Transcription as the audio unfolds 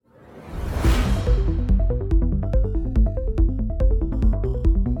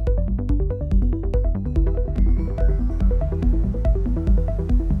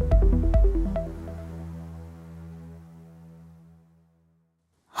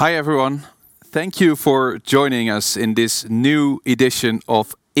Hi everyone. Thank you for joining us in this new edition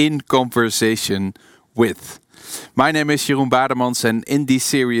of In Conversation With. My name is Jeroen Bademans, and in this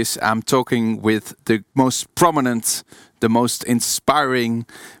series I'm talking with the most prominent, the most inspiring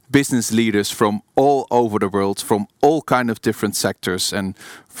business leaders from all over the world, from all kind of different sectors and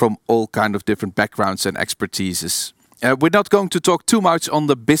from all kind of different backgrounds and expertises. We're not going to talk too much on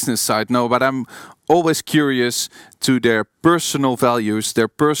the business side, no, but I'm always curious to their personal values, their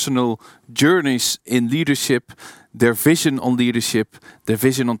personal journeys in leadership, their vision on leadership, their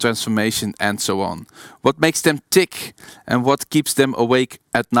vision on transformation, and so on. What makes them tick and what keeps them awake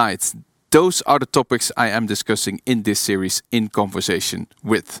at night? Those are the topics I am discussing in this series In Conversation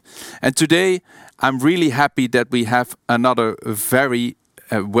With. And today, I'm really happy that we have another very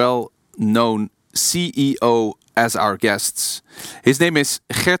well-known CEO as our guests. His name is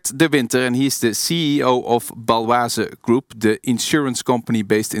Gert de Winter, and he's the CEO of Baloise Group, the insurance company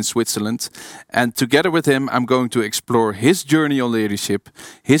based in Switzerland. And together with him, I'm going to explore his journey on leadership,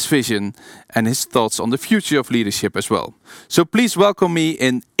 his vision, and his thoughts on the future of leadership as well. So please welcome me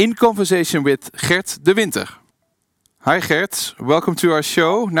in Conversation with Gert de Winter. Hi Gert, welcome to our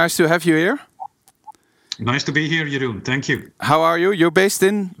show. Nice to have you here. Nice to be here, Jeroen. Thank you. How are you? You're based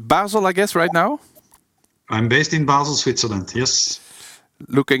in Basel, I guess, right now? I'm based in Basel, Switzerland, yes.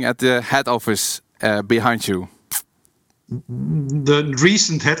 Looking at the head office behind you. The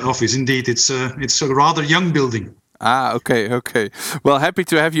recent head office, indeed. It's a rather young building. Okay. Well, happy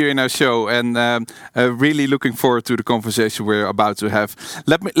to have you in our show, and really looking forward to the conversation we're about to have.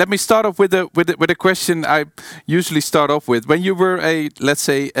 Let me start off with a question I usually start off with. When you were let's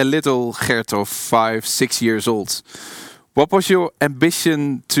say a little Gert of 5-6 years old, what was your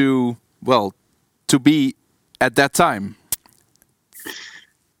ambition to be at that time?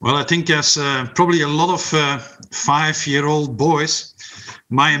 Well, I think as probably a lot of 5-year-old boys,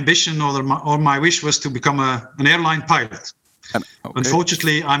 my ambition or my wish was to become an airline pilot. Okay.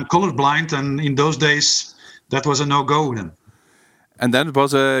 Unfortunately, I'm colorblind, and in those days, that was a no-go then. And then it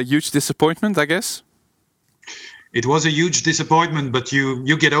was a huge disappointment, I guess? It was a huge disappointment, but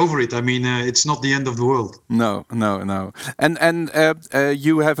you get over it. I mean, it's not the end of the world. No. And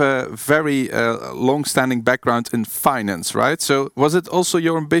you have a very long-standing background in finance, right? So was it also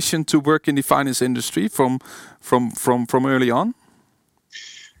your ambition to work in the finance industry from early on?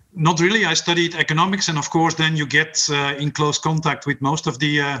 Not really. I studied economics, and of course, then you get in close contact with most of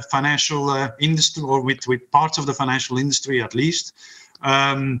the financial industry, or with parts of the financial industry at least.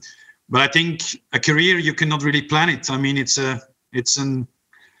 But I think a career, you cannot really plan it. I mean, it's a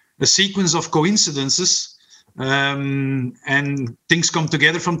sequence of coincidences, and things come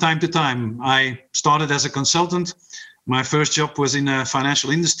together from time to time. I started as a consultant. My first job was in a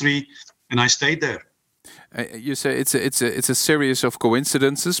financial industry, and I stayed there. You say it's a series of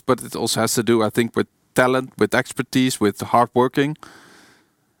coincidences, but it also has to do, I think, with talent, with expertise, with hard working.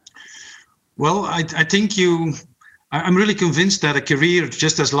 Well, I think I'm really convinced that a career,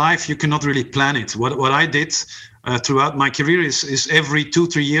 just as life, you cannot really plan it. What I did throughout my career is every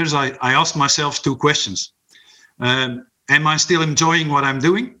 2-3 years, I asked myself 2 questions. Am I still enjoying what I'm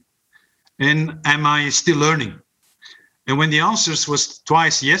doing? And am I still learning? And when the answers was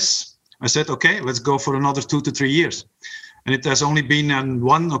twice yes, I said, okay, let's go for another 2 to 3 years. And it has only been on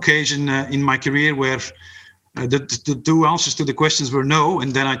one occasion in my career where the 2 answers to the questions were no,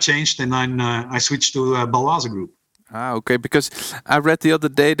 and then I changed, and I switched to Baloise Group. Okay, because I read the other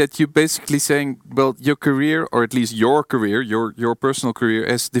day that you're basically saying, well, your career, or at least your career, your personal career,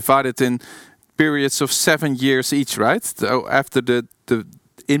 is divided in periods of 7 years each, right? So after the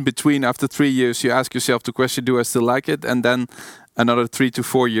in between, after 3 years, you ask yourself the question, do I still like it? And then another 3 to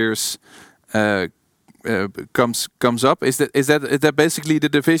 4 years comes up. Is that basically the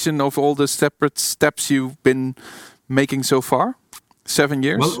division of all the separate steps you've been making so far? 7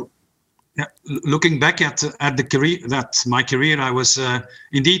 years? Well, yeah, looking back at the career, my career, I was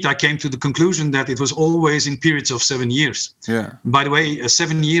indeed, I came to the conclusion that it was always in periods of 7 years. Yeah. By the way,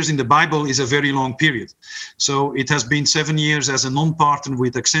 7 years in the Bible is a very long period. So it has been 7 years as a non-partner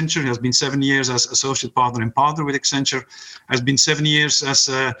with Accenture. It has been 7 years as associate partner and partner with Accenture. Has been 7 years as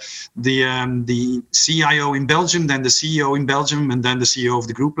the CIO in Belgium, then the CEO in Belgium, and then the CEO of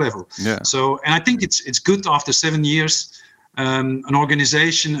the group level. Yeah. So, and I think it's good after 7 years. An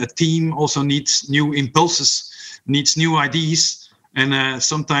organization, a team also needs new impulses, needs new ideas, and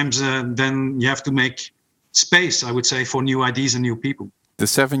sometimes then you have to make space, I would say, for new ideas and new people. The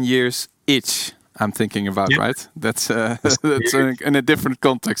 7 years each, I'm thinking about, yep. Right? That's in a different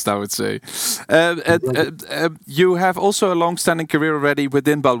context, I would say. You have also a long-standing career already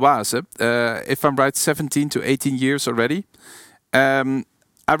within Baloise. If I'm right, 17 to 18 years already.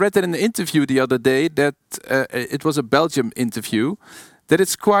 I read that in the interview the other day that it was a Belgium interview, that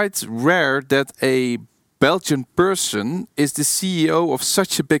it's quite rare that a Belgian person is the CEO of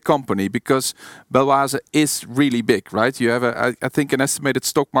such a big company, because Baloise is really big, right? You have, I think, an estimated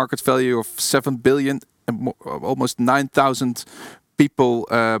stock market value of 7 billion and almost 9,000 people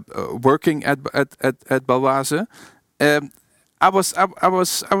working at Baloise. I was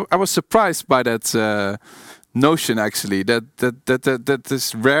surprised by that notion, actually, that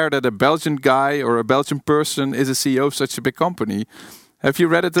is rare that a Belgian guy or a Belgian person is a CEO of such a big company. Have you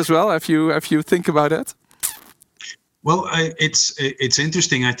read it as well? Have you think about that? Well, it's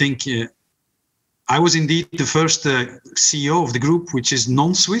interesting. I think I was indeed the first CEO of the group, which is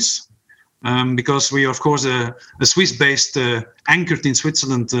non-Swiss, because we are, of course, a Swiss-based, anchored in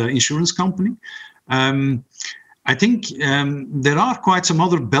Switzerland insurance company. I think there are quite some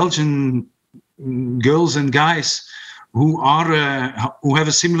other Belgian girls and guys who have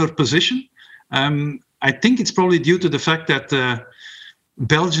a similar position. I think it's probably due to the fact that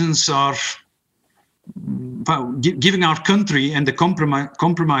Belgians are giving our country and the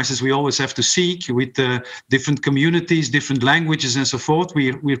compromises we always have to seek with different communities, different languages, and so forth.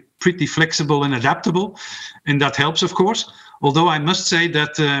 We're pretty flexible and adaptable, and that helps, of course. Although I must say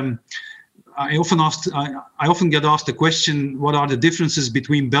that I often get asked the question, what are the differences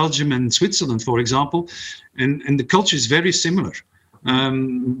between Belgium and Switzerland, for example? And the culture is very similar.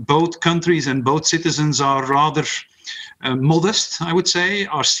 Both countries and both citizens are rather modest, I would say,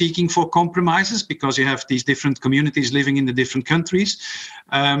 are seeking for compromises, because you have these different communities living in the different countries,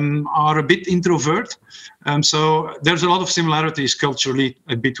 are a bit introvert. So there's a lot of similarities culturally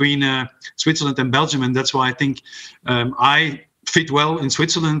between Switzerland and Belgium, and that's why I think I fit well in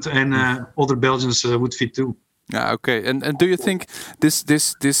Switzerland, and other Belgians would fit too. Yeah, okay. And do you think this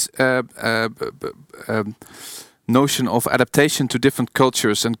notion of adaptation to different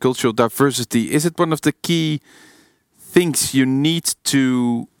cultures and cultural diversity, is it one of the key things you need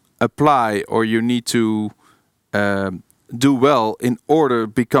to apply, or you need to do well in order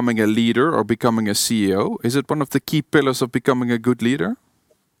becoming a leader or becoming a CEO? Is it one of the key pillars of becoming a good leader?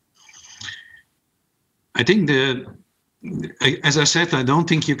 I think as I said, I don't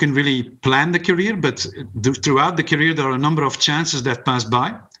think you can really plan the career, but throughout the career, there are a number of chances that pass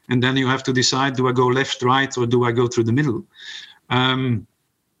by. And then you have to decide, do I go left, right, or do I go through the middle?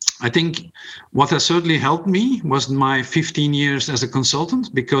 I think what has certainly helped me was my 15 years as a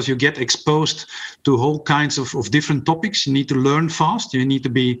consultant, because you get exposed to whole kinds of different topics. You need to learn fast. You need to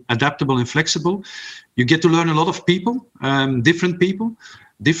be adaptable and flexible. You get to learn a lot of people,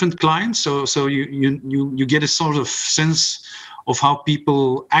 different clients. So you get a sort of sense of how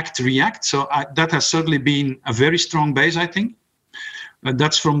people react. So that has certainly been a very strong base, I think.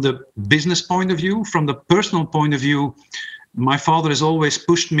 That's from the business point of view. From the personal point of view, my father has always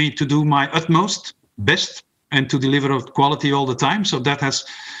pushed me to do my utmost best and to deliver quality all the time. So that has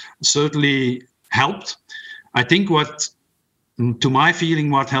certainly helped. I think to my feeling,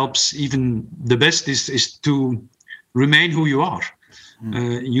 what helps even the best is to remain who you are.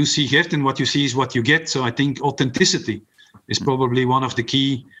 You see Gert, and what you see is what you get. So I think authenticity is probably one of the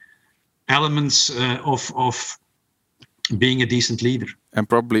key elements of being a decent leader. And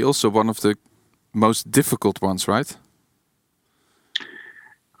probably also one of the most difficult ones, right?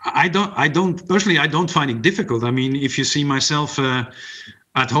 I don't find it difficult. I mean, if you see myself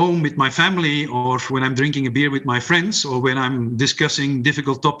at home with my family, or when I'm drinking a beer with my friends, or when I'm discussing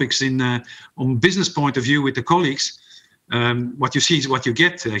difficult topics on business point of view with the colleagues, what you see is what you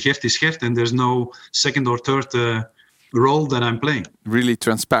get. Gert is Gert, and there's no second or third role that I'm playing. Really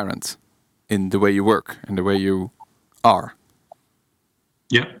transparent in the way you work and the way you are.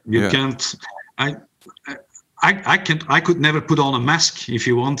 Yeah, you can't. I could never put on a mask, if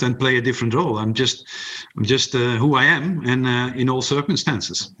you want, and play a different role. I'm just who I am, and in all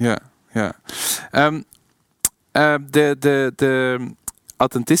circumstances. Yeah. The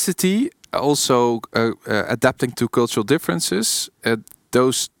authenticity, also adapting to cultural differences.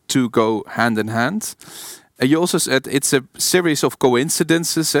 Those two go hand in hand. You also said it's a series of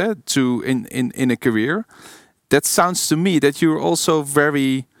coincidences in a career. That sounds to me that you're also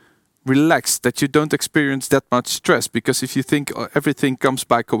very relaxed, that you don't experience that much stress, because if you think everything comes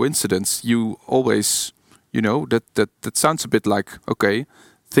by coincidence, you always, that sounds a bit like, okay,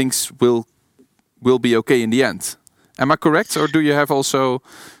 things will be okay in the end. Am I correct, or do you have also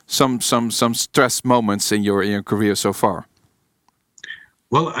some stress moments in your career so far?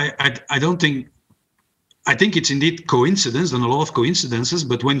 Well, I don't think I think it's indeed coincidence and a lot of coincidences,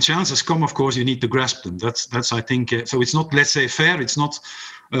 but when chances come, of course, you need to grasp them. That's I think, so it's not, let's say, fair. It's not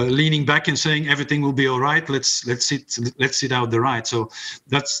leaning back and saying everything will be all right. Let's sit out the ride. So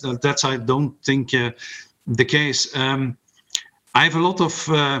that's I don't think the case. I have a lot of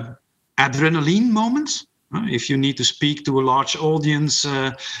adrenaline moments. If you need to speak to a large audience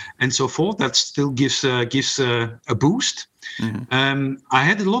and so forth, that still gives a boost. Mm-hmm. I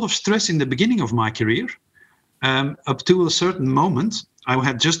had a lot of stress in the beginning of my career. Up to a certain moment, I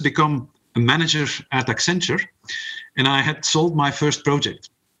had just become a manager at Accenture, and I had sold my first project.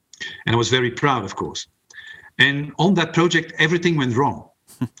 And I was very proud, of course. And on that project, everything went wrong.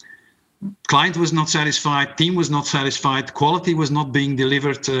 Client was not satisfied, team was not satisfied, quality was not being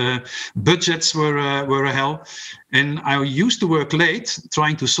delivered, budgets were a hell. And I used to work late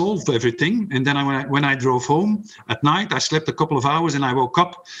trying to solve everything. And then when I drove home at night, I slept a couple of hours and I woke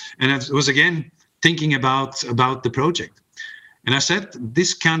up and it was again thinking about the project. And I said,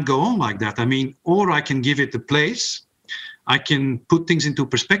 this can't go on like that. I mean, or I can give it a place, I can put things into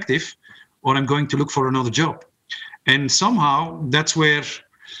perspective, or I'm going to look for another job. And somehow that's where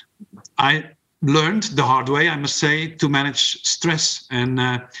I learned the hard way, I must say, to manage stress. And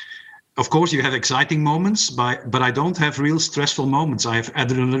of course, you have exciting moments, but I don't have real stressful moments. I have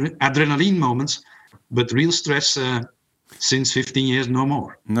adrenaline moments, but real stress since 15 years, no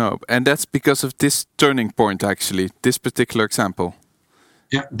more. No, and that's because of this turning point, actually, this particular example.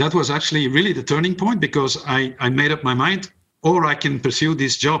 Yeah, that was actually really the turning point, because I made up my mind, or I can pursue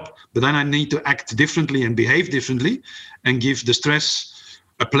this job, but then I need to act differently and behave differently and give the stress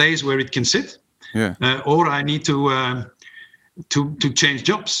a place where it can sit. Yeah. Or I need to change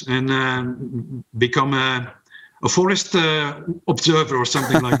jobs and become a forest observer or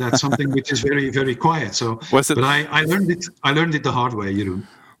something like that, something which is very, very quiet. So, but I learned it the hard way, Jeroen.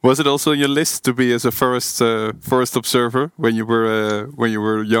 Was it also on your list to be as a forest observer when you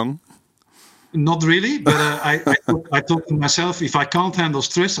were young? Not really, but I thought to myself, if I can't handle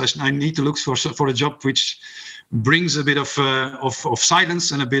stress, I need to look for a job which brings a bit of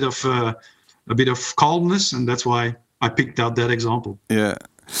silence and a bit of calmness, and that's why I picked out that example. Yeah.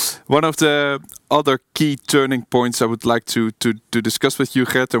 One of the other key turning points I would like to discuss with you,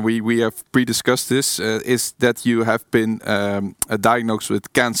 Gert, and we have pre-discussed this, is that you have been diagnosed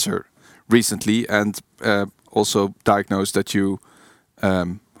with cancer recently, and also diagnosed that you,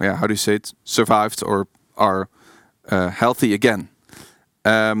 how do you say it, survived or are healthy again.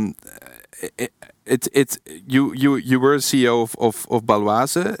 You were a CEO of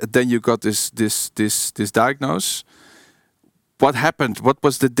Baloise, then you got this diagnosis. What happened? What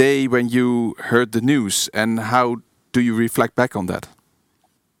was the day when you heard the news, and how do you reflect back on that?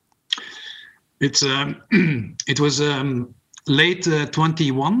 It was late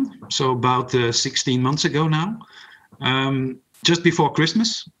 21, so about 16 months ago now, just before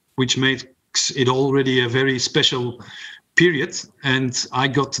Christmas, which makes it already a very special period. And I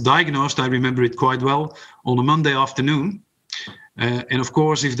got diagnosed, I remember it quite well, on a Monday afternoon. And of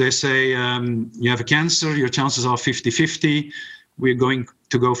course, if they say you have a cancer, your chances are 50-50, we're going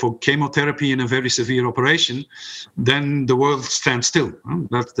to go for chemotherapy and a very severe operation, then the world stands still.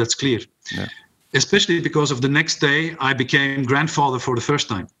 That's clear. Yeah. Especially because of the next day, I became grandfather for the first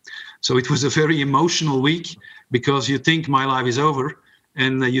time. So it was a very emotional week, because you think my life is over,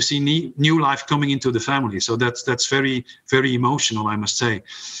 and you see new life coming into the family. So that's very, very emotional, I must say.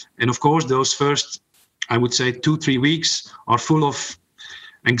 And of course, those first, I would say, 2-3 weeks are full of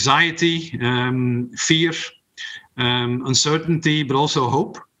anxiety, fear, uncertainty, but also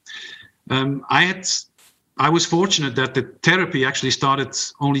hope. I was fortunate that the therapy actually started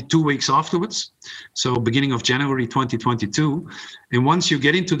only 2 weeks afterwards, so beginning of January 2022. And once you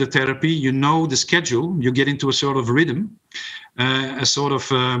get into the therapy, you know the schedule, you get into a sort of rhythm, a sort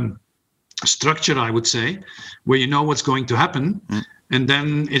of structure, I would say, where you know what's going to happen. And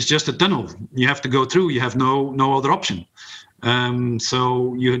then it's just a tunnel you have to go through. You have no other option.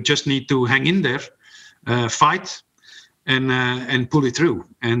 So you just need to hang in there, fight, and pull it through.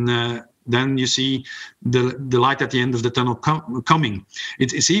 And then you see the light at the end of the tunnel coming.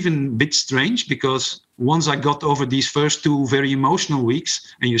 It's even a bit strange, because once I got over these first 2 very emotional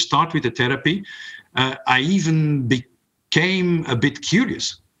weeks, and you start with the therapy, I even became a bit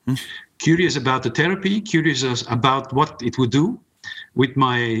curious. Curious about the therapy, curious about what it would do with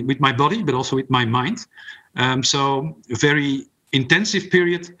my body, but also with my mind. So a very intensive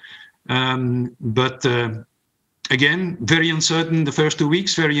period, but again, very uncertain the first 2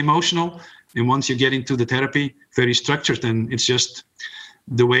 weeks, very emotional. And once you get into the therapy, very structured, and it's just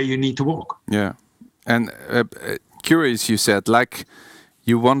the way you need to walk. Yeah. And curious, you said, like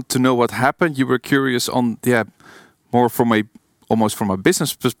you want to know what happened. You were curious on, more almost from a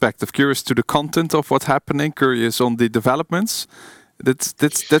business perspective, curious to the content of what's happening, curious on the developments.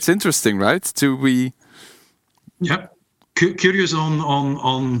 That's interesting, right? Curious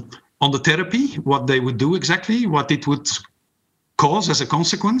on the therapy, what they would do exactly, what it would cause as a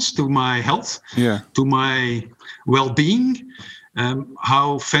consequence to my health, to my well-being,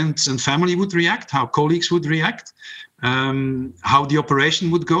 how friends and family would react, how colleagues would react, how the operation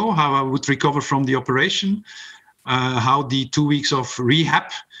would go, how I would recover from the operation, how the 2 weeks of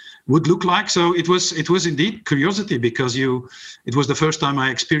rehab would look like. So it was indeed curiosity, because it was the first time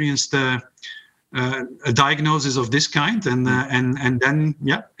I experienced a diagnosis of this kind, and then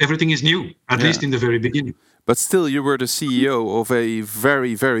everything is new, at least in the very beginning. But still, you were the CEO of a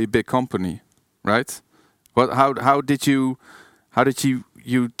very, very big company, right? How did you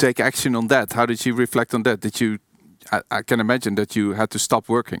take action on that? How did you reflect on that? I can imagine that you had to stop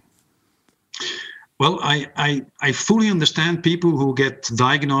working. Well, I fully understand people who get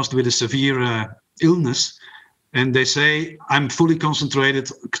diagnosed with a severe illness, and they say, I'm fully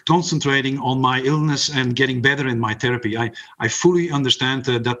concentrating on my illness and getting better in my therapy. I fully understand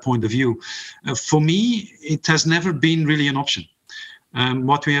that point of view. For me, it has never been really an option.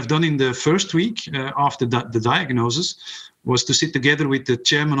 What we have done in the first week after the diagnosis was to sit together with the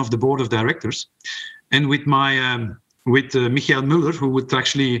chairman of the board of directors and with Michael Muller, who would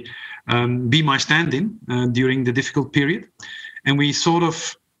actually be my stand-in during the difficult period. And we sort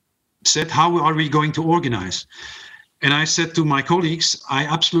of said, how are we going to organize? And I said to my colleagues, I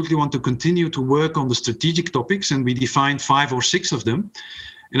absolutely want to continue to work on the strategic topics, and we defined 5 or 6 of them.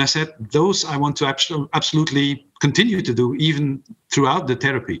 And I said, those I want to absolutely continue to do even throughout the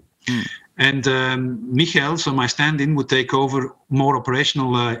therapy. And Michael, so my stand-in, would take over more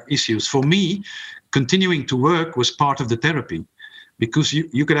operational issues. For me, continuing to work was part of the therapy, because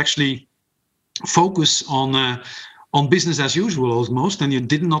you could actually focus on business as usual almost, and I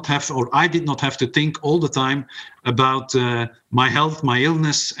did not have to think all the time about my health, my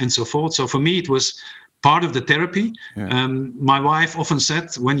illness, and so forth. So for me, it was part of the therapy. My wife often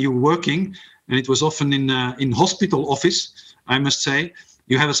said, when you're working, and it was often in hospital office, I must say,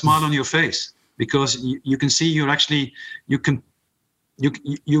 you have a smile on your face, because you can see you can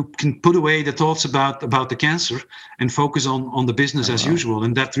put away the thoughts about the cancer and focus on the business as usual,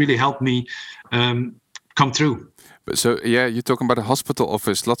 and that really helped me come through. So you're talking about a hospital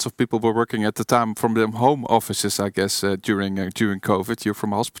office. Lots of people were working at the time from their home offices, I guess, during COVID. You're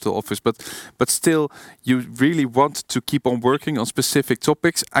from a hospital office, but still, you really want to keep on working on specific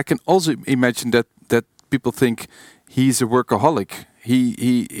topics. I can also imagine that people think he's a workaholic.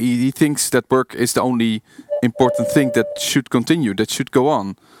 He thinks that work is the only important thing that should continue, that should go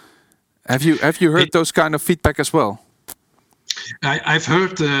on. Have you heard those kind of feedback as well? I've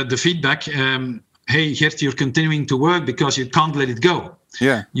heard the feedback. Hey, Gert, you're continuing to work because you can't let it go.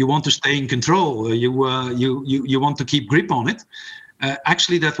 Yeah, you want to stay in control. You want to keep grip on it.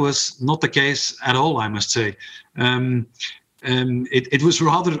 Actually, that was not the case at all, I must say. It was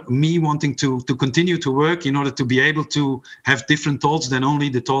rather me wanting to continue to work in order to be able to have different thoughts than only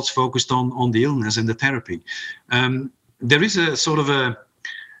the thoughts focused on the illness and the therapy. There is a sort of a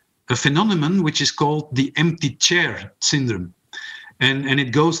phenomenon which is called the empty chair syndrome. And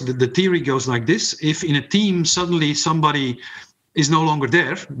it goes, the theory goes like this: if in a team suddenly somebody is no longer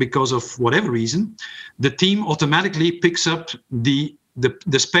there because of whatever reason, the team automatically picks up the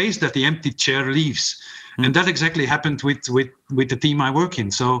space that the empty chair leaves. And that exactly happened with the team I work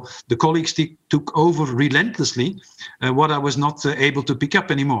in. So the colleagues took over relentlessly what I was not able to pick up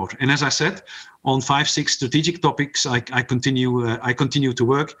anymore. And as I said, on 5, 6 strategic topics, I continue to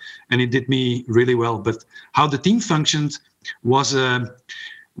work, and it did me really well. But how the team functioned was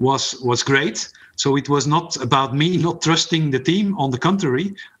great. So it was not about me not trusting the team. On the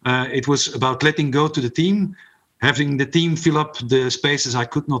contrary, it was about letting go to the team, having the team fill up the spaces I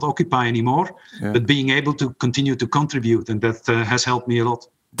could not occupy anymore, but being able to continue to contribute, and that has helped me a lot.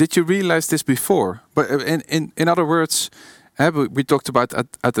 Did you realize this before? But in other words, we talked about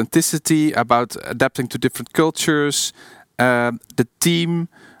authenticity, about adapting to different cultures, the team,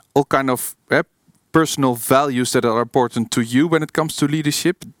 all kind of personal values that are important to you when it comes to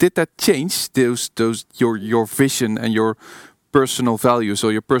leadership. Did that change your vision and your personal values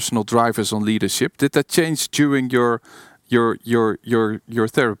or your personal drivers on leadership? Did that change during your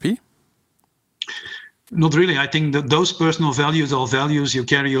therapy? Not really. I think that those personal values are values you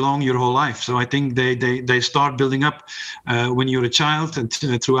carry along your whole life. So I think they start building up when you're a child and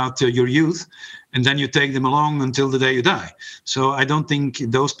throughout your youth, and then you take them along until the day you die. So I don't think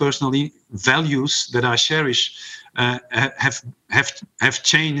those personal values that I cherish have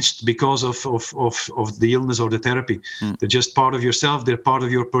changed because of the illness or the therapy. They're just part of yourself. They're part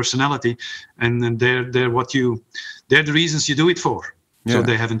of your personality, and they're the reasons you do it for. Yeah. So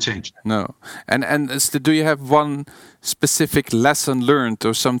they haven't changed. No. And do you have one specific lesson learned,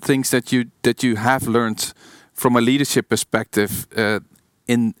 or some things that you have learned from a leadership perspective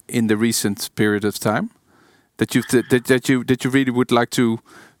in the recent period of time that you really would like to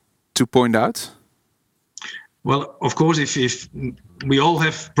point out? Well, of course, if we all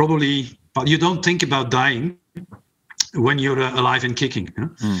have probably, but you don't think about dying when you're alive and kicking. Huh?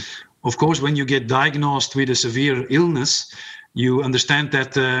 Of course, when you get diagnosed with a severe illness, you understand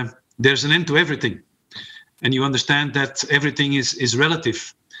that there's an end to everything, and you understand that everything is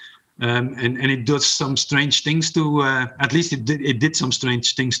relative, and it does some strange things to. At least it did some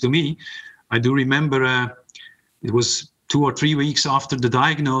strange things to me. I do remember it was 2 or 3 weeks after the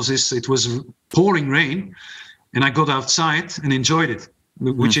diagnosis. It was pouring rain, and I got outside and enjoyed it,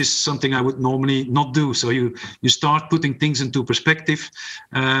 which is something I would normally not do. So you start putting things into perspective.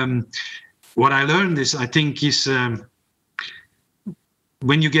 What I learned is, I think, is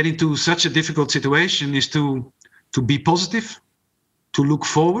when you get into such a difficult situation, is to be positive, to look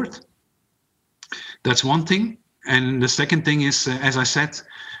forward. That's one thing. And the second thing is, as I said,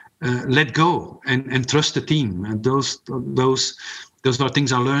 let go and trust the team. And those are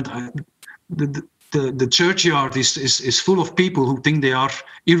things I learned. The churchyard is full of people who think they are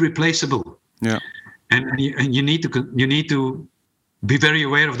irreplaceable. Yeah. And you need to be very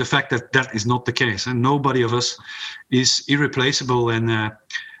aware of the fact that is not the case, and nobody of us is irreplaceable.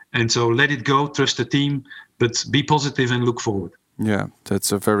 And so let it go, trust the team, but be positive and look forward. Yeah,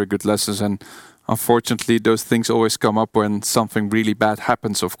 that's a very good lesson. And unfortunately, those things always come up when something really bad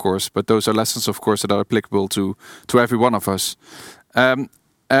happens, of course. But those are lessons, of course, that are applicable to every one of us.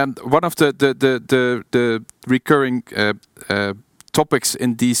 And one of the recurring topics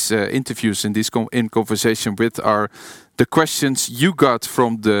in these interviews, in conversation with, are the questions you got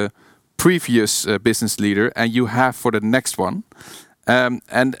from the previous business leader and you have for the next one.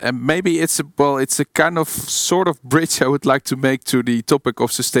 And maybe it's a kind of sort of bridge I would like to make to the topic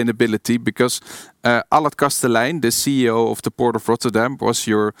of sustainability, because Allard Kastelein, the CEO of the Port of Rotterdam, was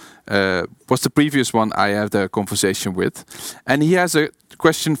the previous one I had a conversation with, and he has a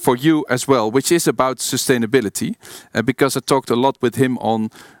question for you as well, which is about sustainability, because I talked a lot with him on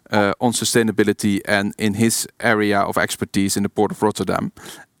sustainability and in his area of expertise in the Port of Rotterdam.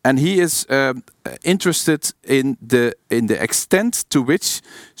 And he is interested in the extent to which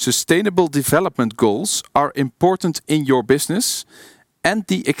sustainable development goals are important in your business, and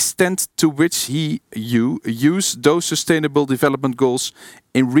the extent to which you use those sustainable development goals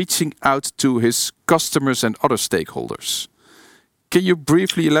in reaching out to his customers and other stakeholders. Can you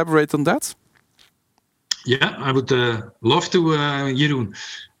briefly elaborate on that? Yeah, I would love to, Jeroen.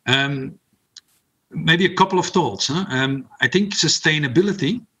 Maybe a couple of thoughts. I think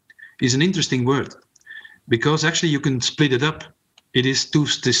sustainability is an interesting word, because actually you can split it up. It is to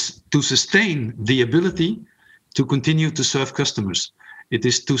sustain the ability to continue to serve customers. It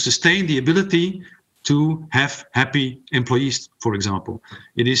is to sustain the ability to have happy employees, for example.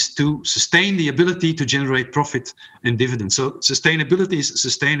 It is to sustain the ability to generate profit and dividends. So sustainability is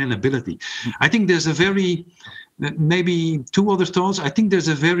sustainability. I think there's maybe two other thoughts. I think there's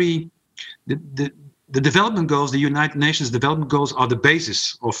the development goals, the United Nations development goals, are the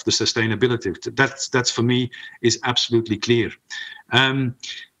basis of the sustainability. That's for me is absolutely clear.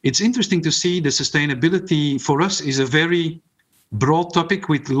 It's interesting to see the sustainability for us is a very broad topic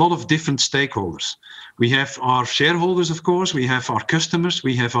with a lot of different stakeholders. We have our shareholders, of course, we have our customers,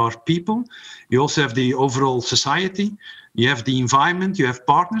 we have our people. You also have the overall society, you have the environment, you have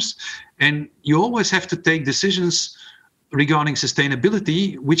partners, and you always have to take decisions regarding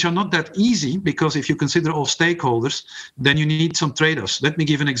sustainability, which are not that easy, because if you consider all stakeholders, then you need some trade-offs. Let me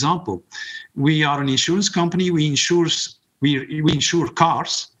give an example. We are an insurance company. We insure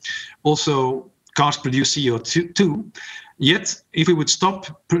cars. Also, cars produce CO2. Yet, if we would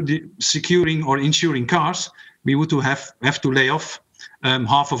stop securing or insuring cars, we would have to lay off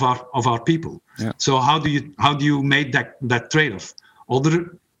half of our people. Yeah. So how do you make that trade-off?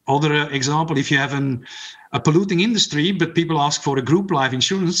 Other example, if you have a polluting industry, but people ask for a group life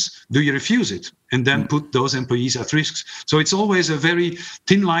insurance, do you refuse it and then put those employees at risk? So it's always a very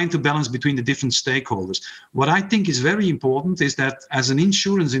thin line to balance between the different stakeholders. What I think is very important is that as an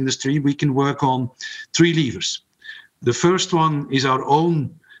insurance industry, we can work on 3 levers. The first one is our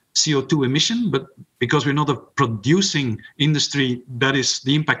own CO2 emission, but because we're not a producing industry,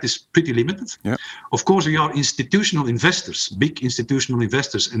 the impact is pretty limited. Yeah. Of course, we are institutional investors, big institutional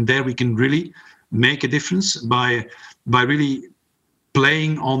investors, and there we can really make a difference by really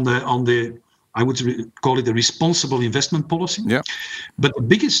playing on the I would call it a responsible investment policy. Yeah. But the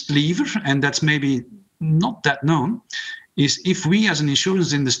biggest lever, and that's maybe not that known, is if we as an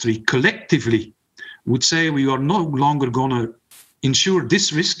insurance industry collectively would say we are no longer going to insure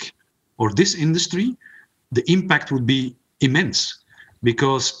this risk or this industry, the impact would be immense.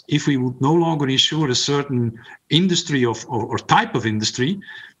 Because if we would no longer insure a certain industry or type of industry,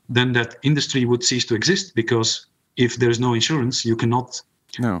 then that industry would cease to exist, because if there's no insurance, you cannot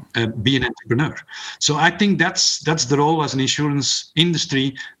be an entrepreneur. So I think that's the role as an insurance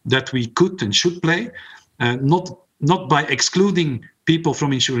industry that we could and should play, not by excluding people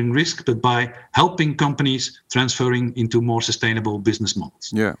from insuring risk, but by helping companies transferring into more sustainable business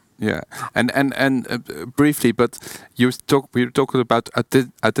models. Yeah. And briefly, but we're talking about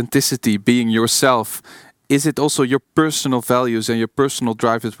authenticity, being yourself. Is it also your personal values and your personal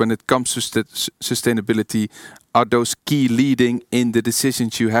drivers when it comes to sustainability? Are those key leading in the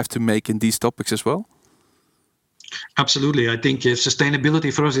decisions you have to make in these topics as well? Absolutely. I think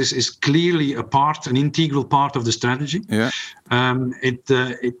sustainability for us is clearly an integral part of the strategy. Yeah.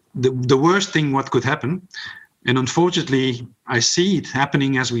 The worst thing what could happen, and unfortunately I see it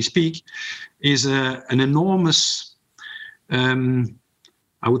happening as we speak, is an enormous,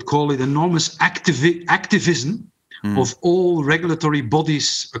 I would call it enormous activism of all regulatory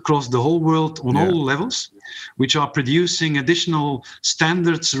bodies across the whole world on all levels, which are producing additional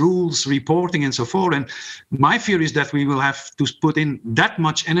standards, rules, reporting, and so forth. And my fear is that we will have to put in that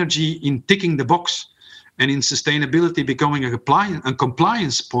much energy in ticking the box and in sustainability becoming a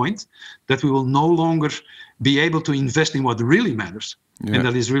compliance point, that we will no longer be able to invest in what really matters. Yeah. And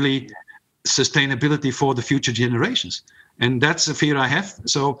that is really sustainability for the future generations. And that's a fear I have.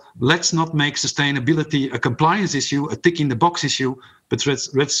 So let's not make sustainability a compliance issue, a tick in the box issue, but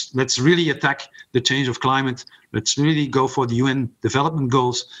let's really attack the change of climate. Let's really go for the UN development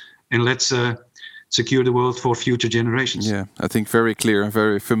goals, and let's secure the world for future generations. Yeah, I think very clear and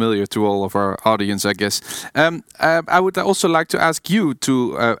very familiar to all of our audience, I guess. I would also like to ask you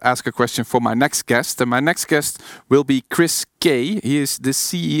to ask a question for my next guest. And my next guest will be Chris Kay. He is the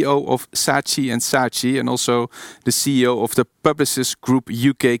CEO of Saatchi & Saatchi and also the CEO of the Baloise Group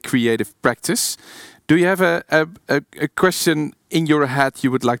UK Creative Practice. Do you have a question in your head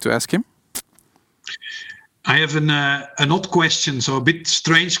you would like to ask him? I have an odd question, so a bit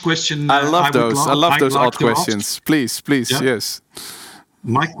strange question. I love those odd questions. Please, yeah? Yes.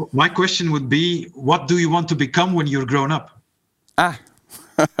 My question would be, what do you want to become when you're grown up?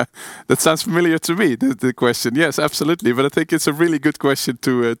 That sounds familiar to me, the question. Yes, absolutely. But I think it's a really good question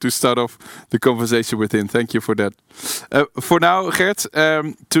to start off the conversation within. Thank you for that. For now, Gert,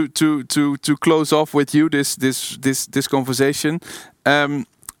 to close off with you this conversation.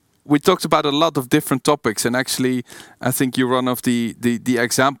 We talked about a lot of different topics, and actually, I think you're one of the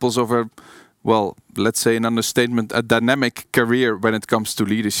examples of let's say an understatement, a dynamic career when it comes to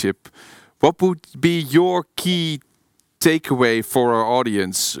leadership. What would be your key takeaway for our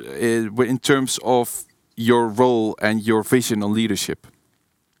audience in terms of your role and your vision on leadership?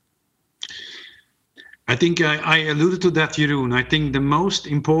 I think I alluded to that, Jeroen. I think the most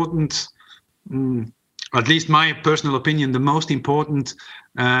important, at least my personal opinion, the most important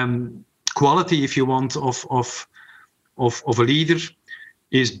quality, if you want, of a leader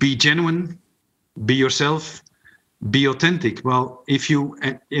is be genuine, be yourself, be authentic. Well, if you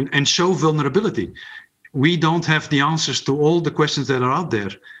and show vulnerability. We don't have the answers to all the questions that are out there,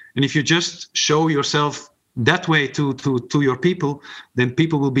 and if you just show yourself that way to your people, then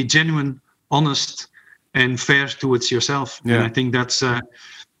people will be genuine, honest, and fair towards yourself. Yeah. And I think that's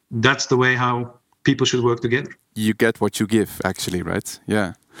the way how people should work together. You get what you give, actually, right?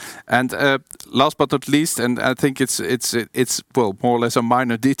 Yeah. And last but not least, and I think it's more or less a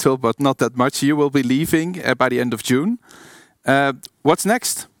minor detail, but not that much. You will be leaving by the end of June. What's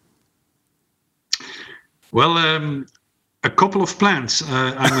next? Well, a couple of plans,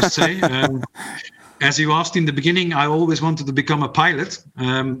 I must say. As you asked in the beginning, I always wanted to become a pilot.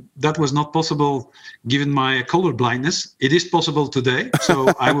 That was not possible given my color blindness. It is possible today,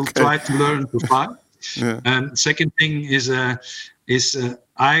 so I will try to learn to fly. Yeah. Second thing is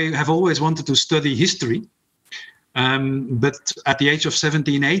I have always wanted to study history. But at the age of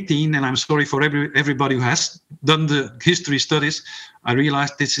 17, 18, and I'm sorry for everybody who has done the history studies, I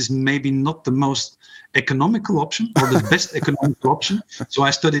realized this is maybe not the most economical option or the best economical option. So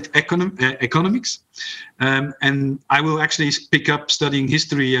I studied economics, and I will actually pick up studying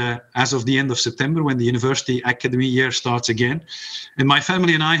history as of the end of September, when the university academy year starts again. And my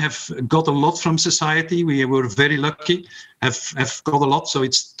family and I have got a lot from society. We were very lucky, have got a lot. So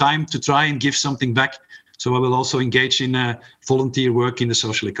it's time to try and give something back. So I will also engage in volunteer work in the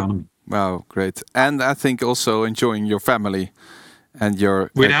social economy. Wow, great. And I think also enjoying your family and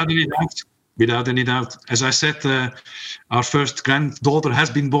your... Without any doubt. Without any doubt. As I said, our first granddaughter has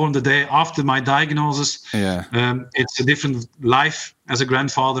been born the day after my diagnosis. Yeah. It's a different life as a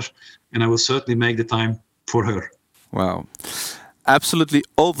grandfather, and I will certainly make the time for her. Wow. Absolutely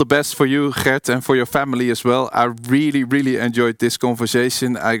all the best for you, Gert, and for your family as well. I really, really enjoyed this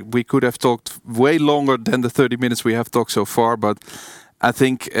conversation. We could have talked way longer than the 30 minutes we have talked so far, but I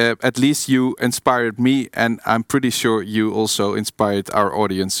think at least you inspired me, and I'm pretty sure you also inspired our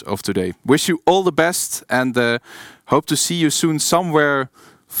audience of today. Wish you all the best, and hope to see you soon somewhere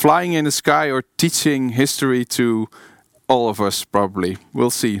flying in the sky or teaching history to all of us, probably. We'll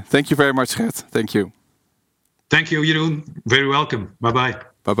see. Thank you very much, Gert. Thank you. Thank you, Jeroen. Very welcome. Bye-bye.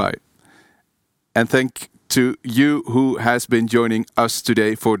 Bye-bye. And thank to you who has been joining us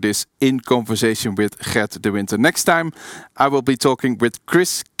today for this In Conversation with Gert de Winter. Next time, I will be talking with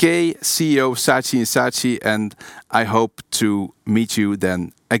Chris Kay, CEO of Saatchi & Saatchi, and I hope to meet you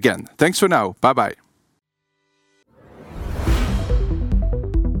then again. Thanks for now. Bye-bye.